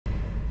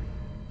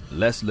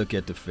let's look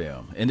at the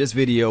film. In this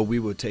video, we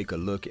will take a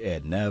look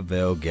at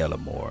Neville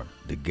Gallimore.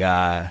 The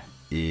guy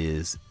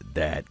is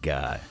that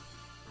guy.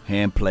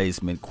 Hand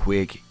placement,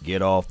 quick,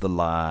 get off the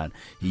line.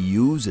 He's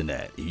using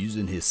that. He's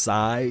using his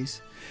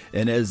size.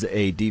 And as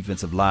a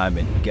defensive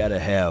lineman, you got to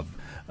have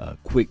a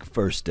quick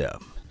first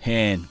step.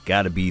 Hand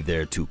got to be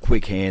there too.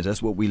 Quick hands,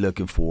 that's what we're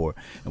looking for.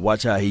 And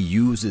watch how he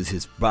uses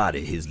his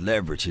body, his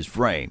leverage, his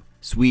frame.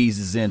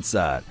 Squeezes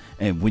inside.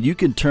 And when you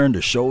can turn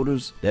the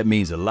shoulders, that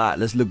means a lot.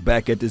 Let's look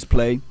back at this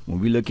play.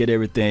 When we look at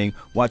everything,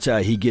 watch how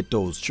he get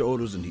those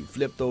shoulders and he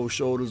flip those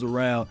shoulders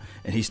around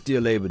and he's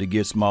still able to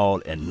get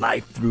small and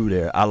knife through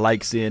there. I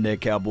like seeing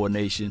that, Cowboy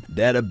Nation.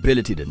 That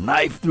ability to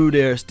knife through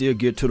there, still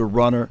get to the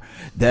runner.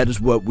 That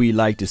is what we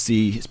like to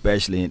see,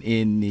 especially in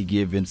any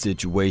given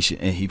situation,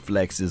 and he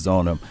flexes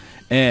on them.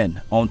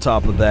 And on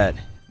top of that,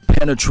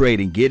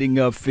 penetrating, getting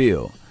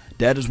upfield.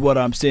 That is what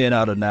I'm seeing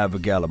out of Neville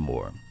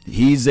Gallimore.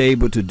 He's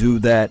able to do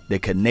that, the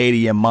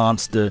Canadian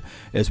monster,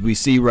 as we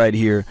see right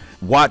here.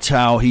 Watch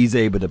how he's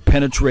able to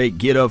penetrate,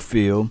 get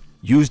upfield,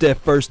 use that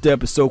first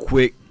step. Is so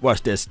quick.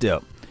 Watch that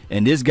step.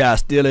 And this guy's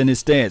still in his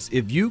stance.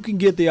 If you can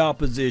get the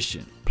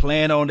opposition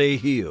playing on their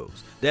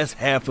heels, that's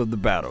half of the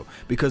battle.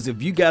 Because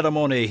if you got them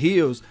on their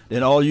heels,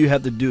 then all you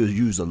have to do is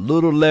use a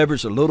little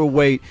leverage, a little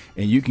weight,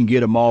 and you can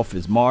get him off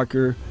his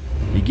marker.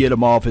 You get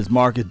him off his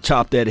marker,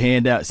 chop that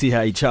hand down. See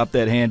how he chopped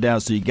that hand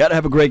down? So you got to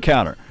have a great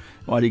counter.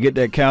 While you get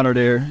that counter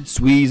there,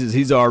 squeezes,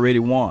 he's already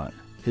won.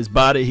 His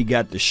body, he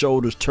got the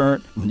shoulders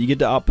turned. When you get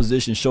the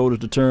opposition shoulders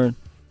to turn,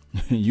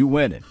 you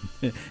winning.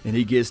 And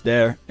he gets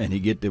there, and he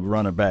get the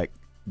runner back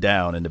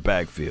down in the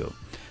backfield.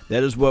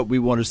 That is what we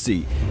want to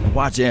see. And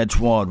watch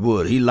Antoine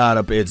Wood. He lined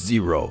up at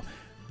 0.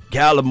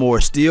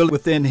 Gallimore still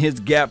within his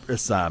gap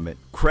assignment.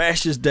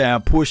 Crashes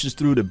down, pushes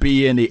through the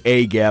B and the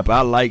A gap.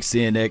 I like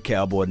seeing that,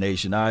 Cowboy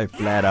Nation. I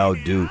flat out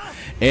do.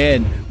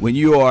 And when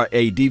you are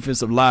a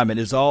defensive lineman,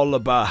 it's all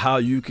about how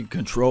you can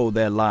control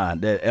that line,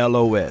 that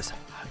LOS.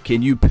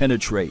 Can you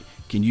penetrate?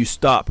 Can you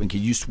stop? And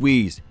can you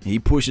squeeze? And he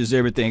pushes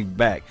everything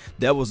back.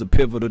 That was a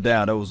pivotal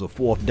down. That was a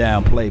 4th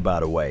down play, by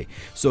the way.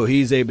 So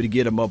he's able to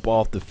get him up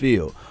off the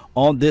field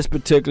on this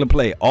particular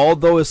play,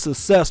 although it's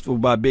successful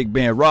by Big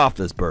Ben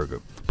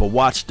Roethlisberger. But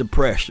watch the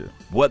pressure.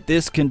 What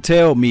this can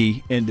tell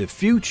me in the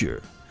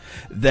future,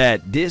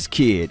 that this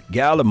kid,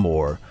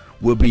 Gallimore,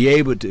 will be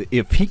able to,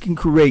 if he can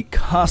create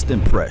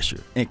constant pressure,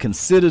 and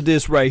consider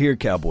this right here,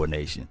 Cowboy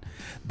Nation,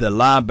 the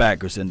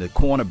linebackers and the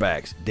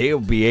cornerbacks, they'll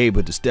be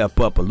able to step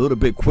up a little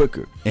bit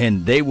quicker,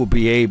 and they will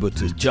be able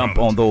to jump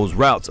on those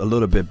routes a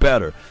little bit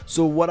better.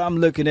 So what I'm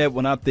looking at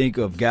when I think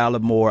of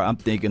Gallimore, I'm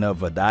thinking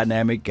of a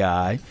dynamic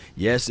guy.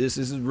 Yes, this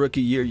is his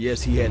rookie year.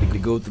 Yes, he had to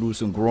go through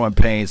some growing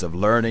pains of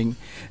learning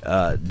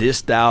this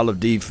style of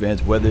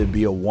defense, whether it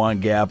be a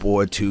 1 gap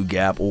or a 2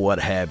 gap or what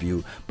have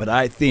you. But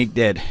I think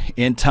that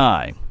in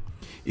time,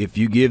 if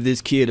you give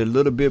this kid a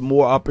little bit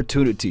more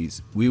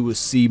opportunities, we will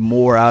see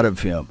more out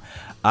of him.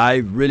 I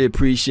really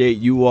appreciate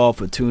you all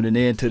for tuning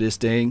in to this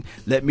thing.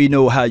 Let me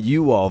know how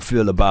you all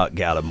feel about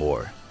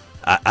Gallimore.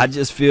 I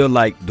just feel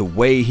like the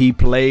way he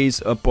plays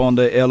up on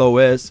the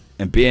LOS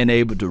and being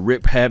able to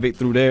rip havoc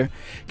through there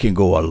can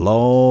go a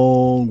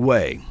long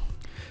way.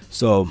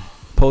 So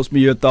post me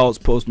your thoughts,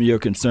 post me your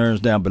concerns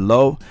down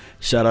below.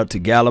 Shout out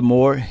to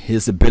Gallimore,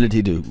 his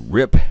ability to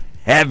rip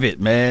have it,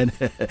 man.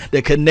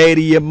 The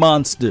Canadian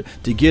monster,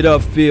 to get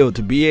upfield,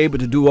 to be able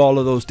to do all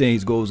of those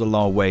things goes a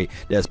long way.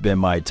 That's been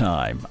my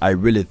time. I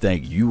really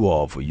thank you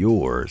all for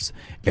yours.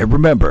 And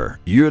remember,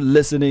 you're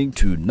listening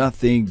to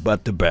nothing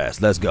but the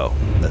best. Let's go.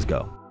 Let's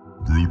go.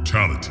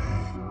 Brutality.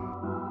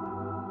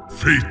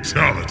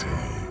 Fatality.